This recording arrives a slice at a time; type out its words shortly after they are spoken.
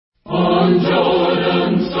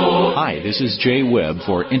Hi, this is Jay Webb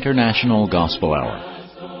for International Gospel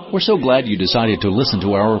Hour. We're so glad you decided to listen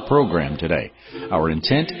to our program today. Our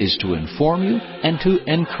intent is to inform you and to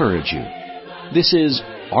encourage you. This is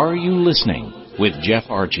Are You Listening? With Jeff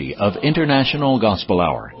Archie of International Gospel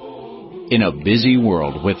Hour. In a busy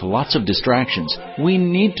world with lots of distractions, we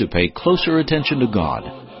need to pay closer attention to God.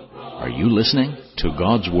 Are you listening to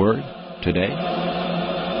God's Word today?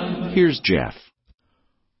 Here's Jeff.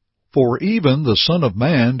 For even the Son of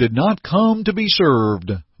Man did not come to be served,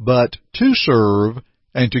 but to serve,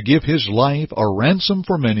 and to give his life a ransom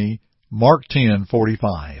for many. Mark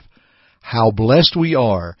 10:45. How blessed we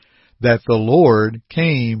are that the Lord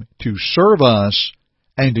came to serve us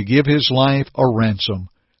and to give his life a ransom.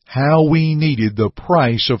 How we needed the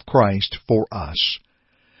price of Christ for us.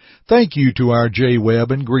 Thank you to our Jay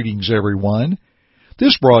Webb, and greetings, everyone.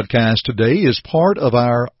 This broadcast today is part of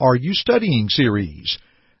our Are You Studying series.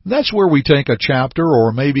 That's where we take a chapter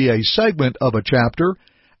or maybe a segment of a chapter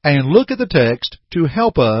and look at the text to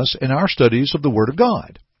help us in our studies of the Word of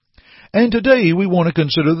God. And today we want to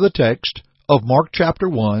consider the text of Mark chapter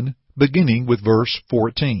 1, beginning with verse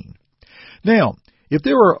 14. Now, if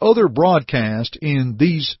there are other broadcasts in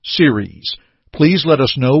these series, please let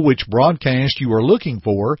us know which broadcast you are looking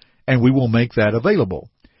for, and we will make that available.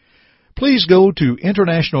 Please go to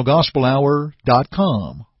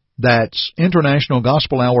internationalgospelhour.com. That's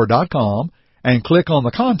internationalgospelhour.com, and click on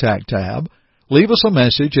the Contact tab. Leave us a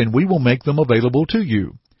message, and we will make them available to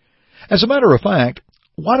you. As a matter of fact,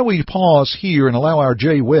 why don't we pause here and allow our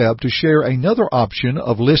Jay Webb to share another option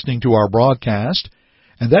of listening to our broadcast,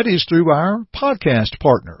 and that is through our podcast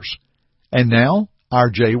partners. And now,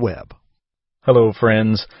 our Jay Webb. Hello,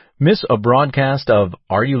 friends. Miss a broadcast of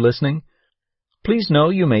Are You Listening? Please know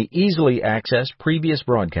you may easily access previous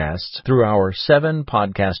broadcasts through our 7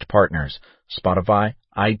 podcast partners: Spotify,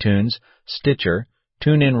 iTunes, Stitcher,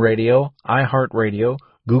 TuneIn Radio, iHeartRadio,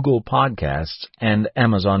 Google Podcasts, and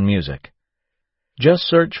Amazon Music. Just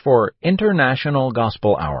search for International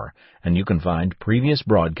Gospel Hour, and you can find previous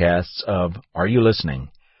broadcasts of Are You Listening?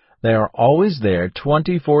 They are always there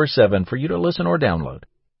 24/7 for you to listen or download.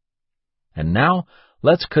 And now,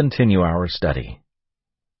 let's continue our study.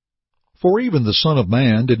 For even the Son of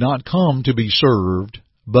Man did not come to be served,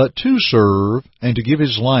 but to serve, and to give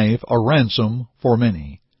his life a ransom for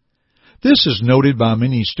many. This is noted by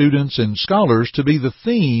many students and scholars to be the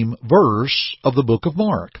theme verse of the book of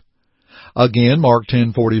Mark. Again, Mark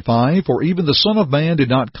 10:45, for even the Son of Man did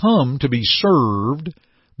not come to be served,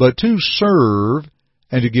 but to serve,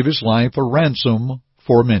 and to give his life a ransom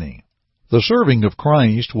for many. The serving of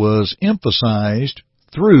Christ was emphasized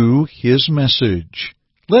through his message.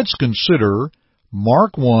 Let's consider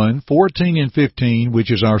Mark 1:14 and 15,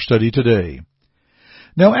 which is our study today.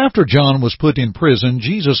 Now after John was put in prison,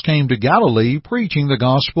 Jesus came to Galilee preaching the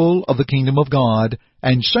gospel of the kingdom of God,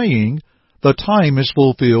 and saying, The time is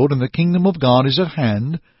fulfilled, and the kingdom of God is at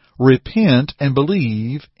hand. Repent and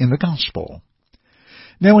believe in the gospel.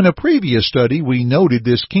 Now in a previous study, we noted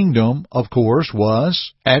this kingdom, of course,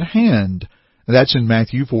 was at hand. That's in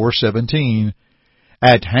Matthew 4:17.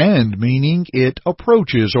 At hand meaning it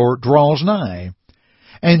approaches or draws nigh.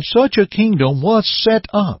 And such a kingdom was set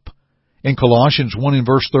up. In Colossians 1 and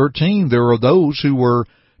verse 13, there are those who were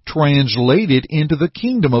translated into the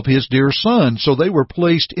kingdom of his dear Son, so they were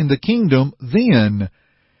placed in the kingdom then.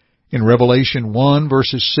 In Revelation 1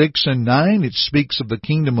 verses 6 and 9, it speaks of the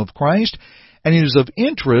kingdom of Christ, and it is of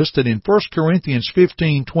interest that in 1 Corinthians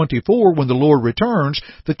 15:24, when the Lord returns,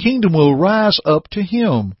 the kingdom will rise up to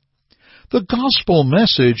him. The gospel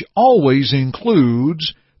message always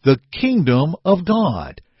includes the kingdom of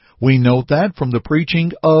God. We note that from the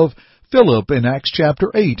preaching of Philip in Acts chapter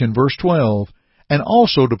 8 and verse 12, and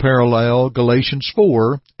also to parallel Galatians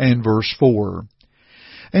 4 and verse 4.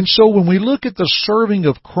 And so when we look at the serving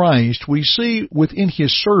of Christ, we see within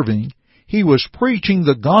his serving, he was preaching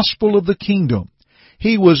the gospel of the kingdom.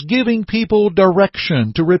 He was giving people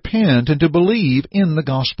direction to repent and to believe in the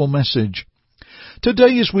gospel message.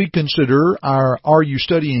 Today, as we consider our Are You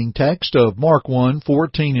Studying text of Mark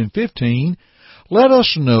 1:14 and 15, let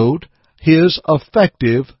us note his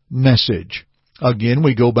effective message. Again,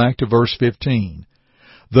 we go back to verse 15.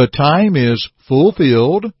 The time is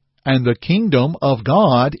fulfilled, and the kingdom of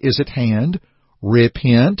God is at hand.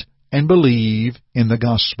 Repent and believe in the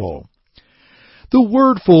gospel. The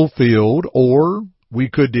word fulfilled, or we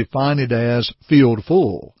could define it as filled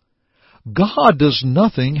full. God does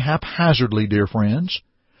nothing haphazardly, dear friends.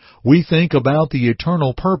 We think about the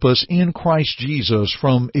eternal purpose in Christ Jesus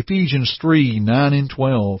from Ephesians 3:9 and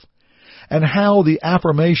 12, and how the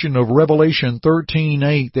affirmation of Revelation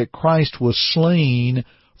 13:8 that Christ was slain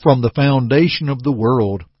from the foundation of the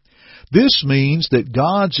world. This means that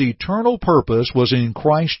God's eternal purpose was in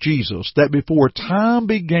Christ Jesus, that before time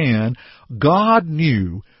began, God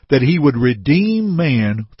knew that He would redeem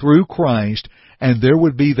man through Christ, and there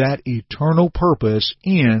would be that eternal purpose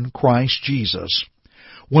in Christ Jesus.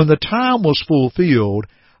 When the time was fulfilled,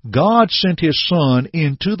 God sent His Son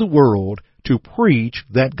into the world to preach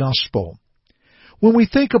that gospel. When we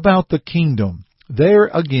think about the kingdom, there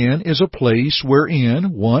again is a place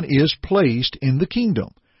wherein one is placed in the kingdom.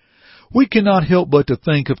 We cannot help but to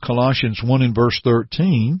think of Colossians 1 and verse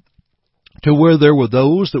 13, to where there were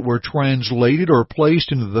those that were translated or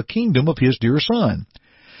placed into the kingdom of His dear Son.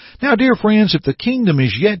 Now, dear friends, if the kingdom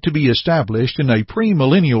is yet to be established in a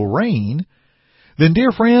premillennial reign, then,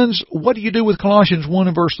 dear friends, what do you do with Colossians 1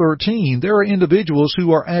 and verse 13? There are individuals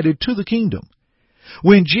who are added to the kingdom.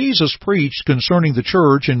 When Jesus preached concerning the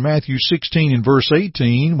church in Matthew 16 and verse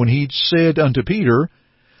 18, when He said unto Peter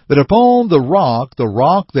that upon the rock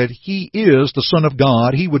that He is the Son of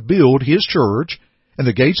God, He would build His church, and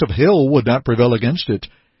the gates of hell would not prevail against it,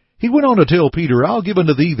 He went on to tell Peter, I'll give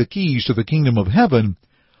unto thee the keys to the kingdom of heaven.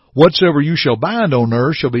 Whatsoever you shall bind on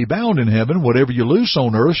earth shall be bound in heaven, whatever you loose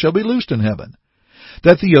on earth shall be loosed in heaven.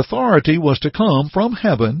 That the authority was to come from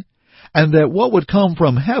heaven, and that what would come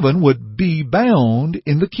from heaven would be bound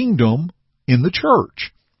in the kingdom, in the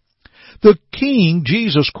church. The King,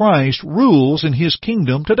 Jesus Christ, rules in His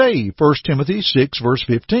kingdom today, 1 Timothy 6, verse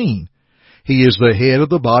 15. He is the head of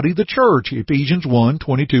the body, the church, Ephesians 1,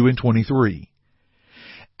 22 and 23.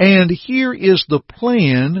 And here is the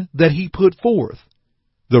plan that He put forth.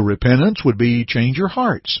 The repentance would be change your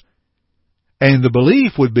hearts. And the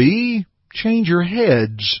belief would be change your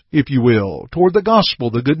heads, if you will, toward the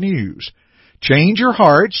gospel, the good news. Change your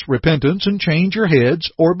hearts, repentance, and change your heads,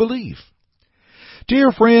 or belief.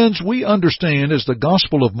 Dear friends, we understand as the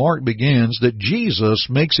Gospel of Mark begins that Jesus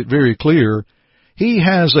makes it very clear He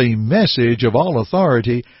has a message of all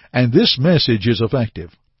authority, and this message is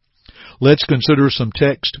effective. Let's consider some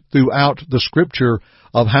text throughout the Scripture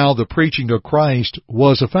of how the preaching of Christ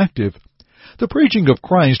was effective. The preaching of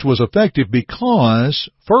Christ was effective because,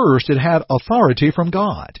 first, it had authority from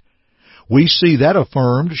God. We see that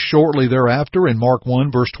affirmed shortly thereafter in Mark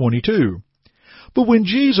 1, verse 22. But when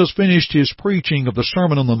Jesus finished His preaching of the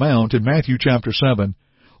Sermon on the Mount in Matthew chapter 7,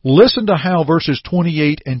 listen to how verses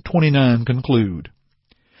 28 and 29 conclude.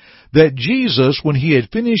 That Jesus, when He had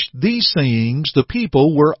finished these sayings, the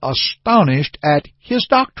people were astonished at His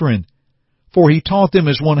doctrine, for He taught them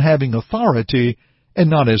as one having authority, and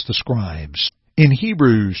not as the scribes. In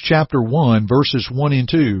Hebrews chapter 1, verses 1 and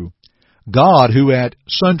 2, God, who at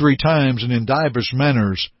sundry times and in divers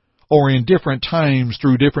manners, or in different times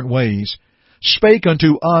through different ways, spake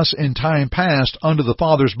unto us in time past unto the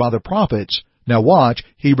fathers by the prophets. Now watch,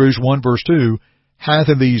 Hebrews 1 verse 2, hath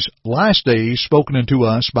in these last days spoken unto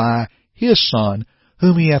us by His Son,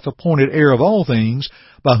 whom He hath appointed heir of all things,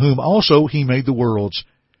 by whom also He made the worlds.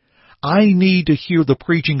 I need to hear the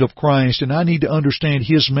preaching of Christ, and I need to understand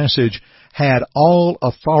His message had all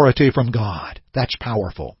authority from God. That's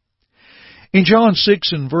powerful. In John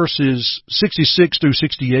 6 and verses 66 through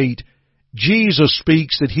 68, Jesus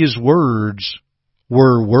speaks that His words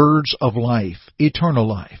were words of life, eternal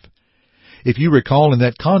life. If you recall in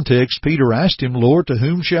that context, Peter asked Him, Lord, to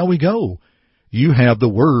whom shall we go? You have the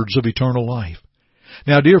words of eternal life.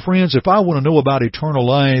 Now, dear friends, if I want to know about eternal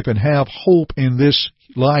life and have hope in this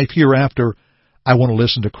life hereafter, I want to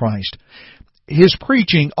listen to Christ. His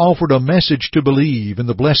preaching offered a message to believe in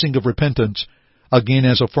the blessing of repentance, again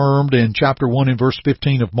as affirmed in chapter 1 and verse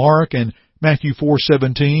 15 of Mark and Matthew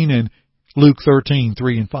 4:17 and Luke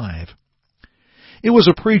 13:3 and 5. It was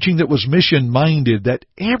a preaching that was mission-minded, that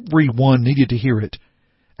everyone needed to hear it,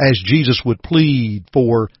 as Jesus would plead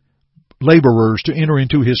for laborers to enter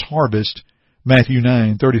into His harvest, Matthew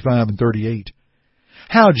 9:35 and 38.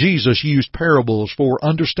 How Jesus used parables for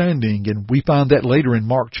understanding, and we find that later in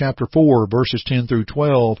Mark chapter 4, verses 10 through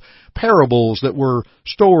 12. Parables that were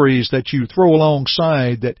stories that you throw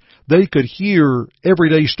alongside, that they could hear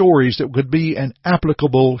everyday stories that could be an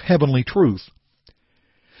applicable heavenly truth.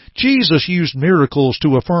 Jesus used miracles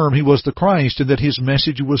to affirm He was the Christ and that His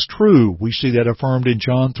message was true. We see that affirmed in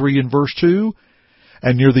John 3 and verse 2,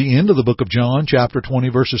 and near the end of the book of John, chapter 20,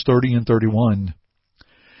 verses 30 and 31.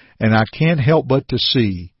 And I can't help but to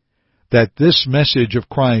see that this message of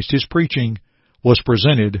Christ, His preaching, was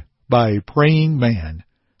presented by a praying man.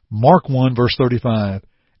 Mark 1, verse 35,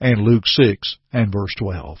 and Luke 6 and verse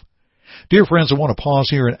 12. Dear friends, I want to pause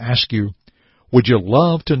here and ask you, would you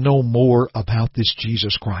love to know more about this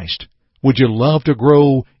Jesus Christ? Would you love to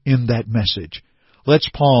grow in that message? Let's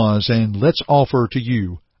pause and let's offer to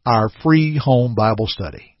you our free home Bible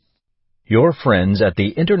study. Your friends at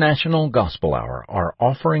the International Gospel Hour are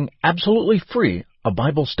offering absolutely free a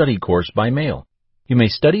Bible study course by mail. You may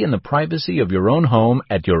study in the privacy of your own home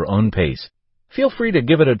at your own pace. Feel free to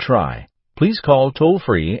give it a try. Please call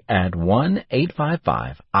toll-free at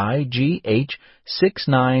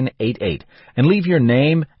 1-855-IGH-6988 and leave your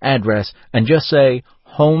name, address, and just say,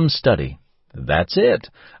 Home Study. That's it.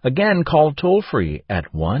 Again, call toll-free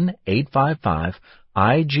at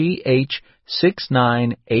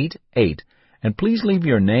 1-855-IGH-6988 and please leave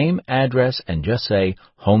your name, address, and just say,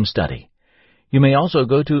 Home Study. You may also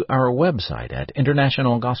go to our website at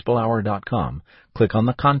internationalgospelhour.com, click on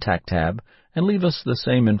the Contact tab, and leave us the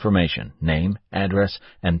same information, name, address,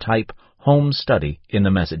 and type Home Study in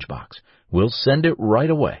the message box. We'll send it right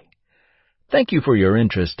away. Thank you for your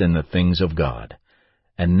interest in the things of God.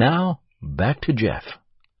 And now, back to Jeff.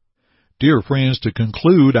 Dear friends, to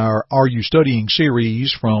conclude our Are You Studying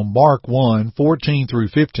series from Mark 1:14 through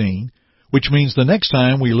 15, which means the next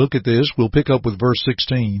time we look at this, we'll pick up with verse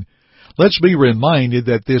 16. Let's be reminded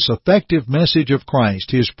that this effective message of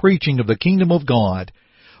Christ, His preaching of the kingdom of God,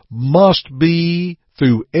 must be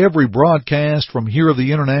through every broadcast from here of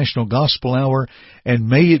the International Gospel Hour, and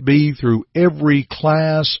may it be through every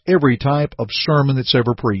class, every type of sermon that's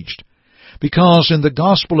ever preached. Because in the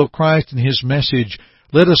gospel of Christ and His message,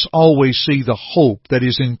 let us always see the hope that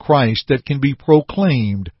is in Christ that can be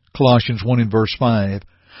proclaimed, Colossians 1 and verse 5.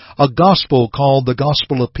 A gospel called the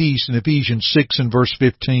gospel of peace in Ephesians 6 and verse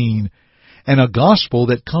 15. And a gospel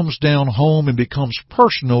that comes down home and becomes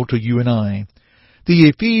personal to you and I. The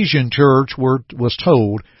Ephesian church was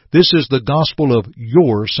told, this is the gospel of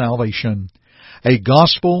your salvation. A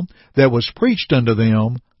gospel that was preached unto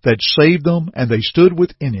them, that saved them, and they stood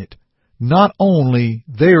within it. Not only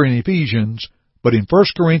there in Ephesians, but in 1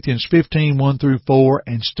 Corinthians 15, 1 through 4,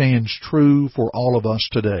 and stands true for all of us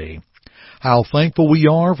today. How thankful we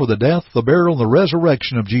are for the death, the burial, and the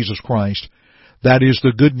resurrection of Jesus Christ. That is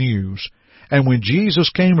the good news. And when Jesus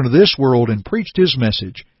came into this world and preached His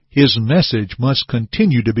message must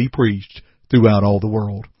continue to be preached throughout all the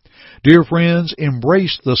world. Dear friends,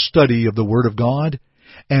 embrace the study of the Word of God,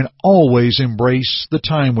 and always embrace the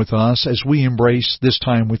time with us as we embrace this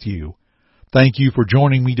time with you. Thank you for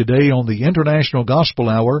joining me today on the International Gospel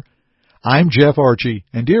Hour. I'm Jeff Archie,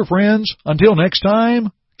 and dear friends, until next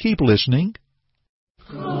time, keep listening.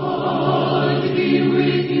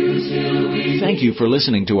 Thank you for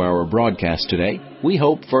listening to our broadcast today. We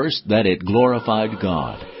hope first that it glorified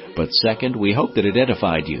God, but second, we hope that it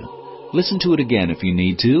edified you. Listen to it again if you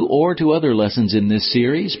need to, or to other lessons in this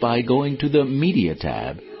series by going to the Media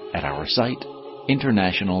tab at our site,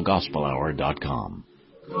 internationalgospelhour.com.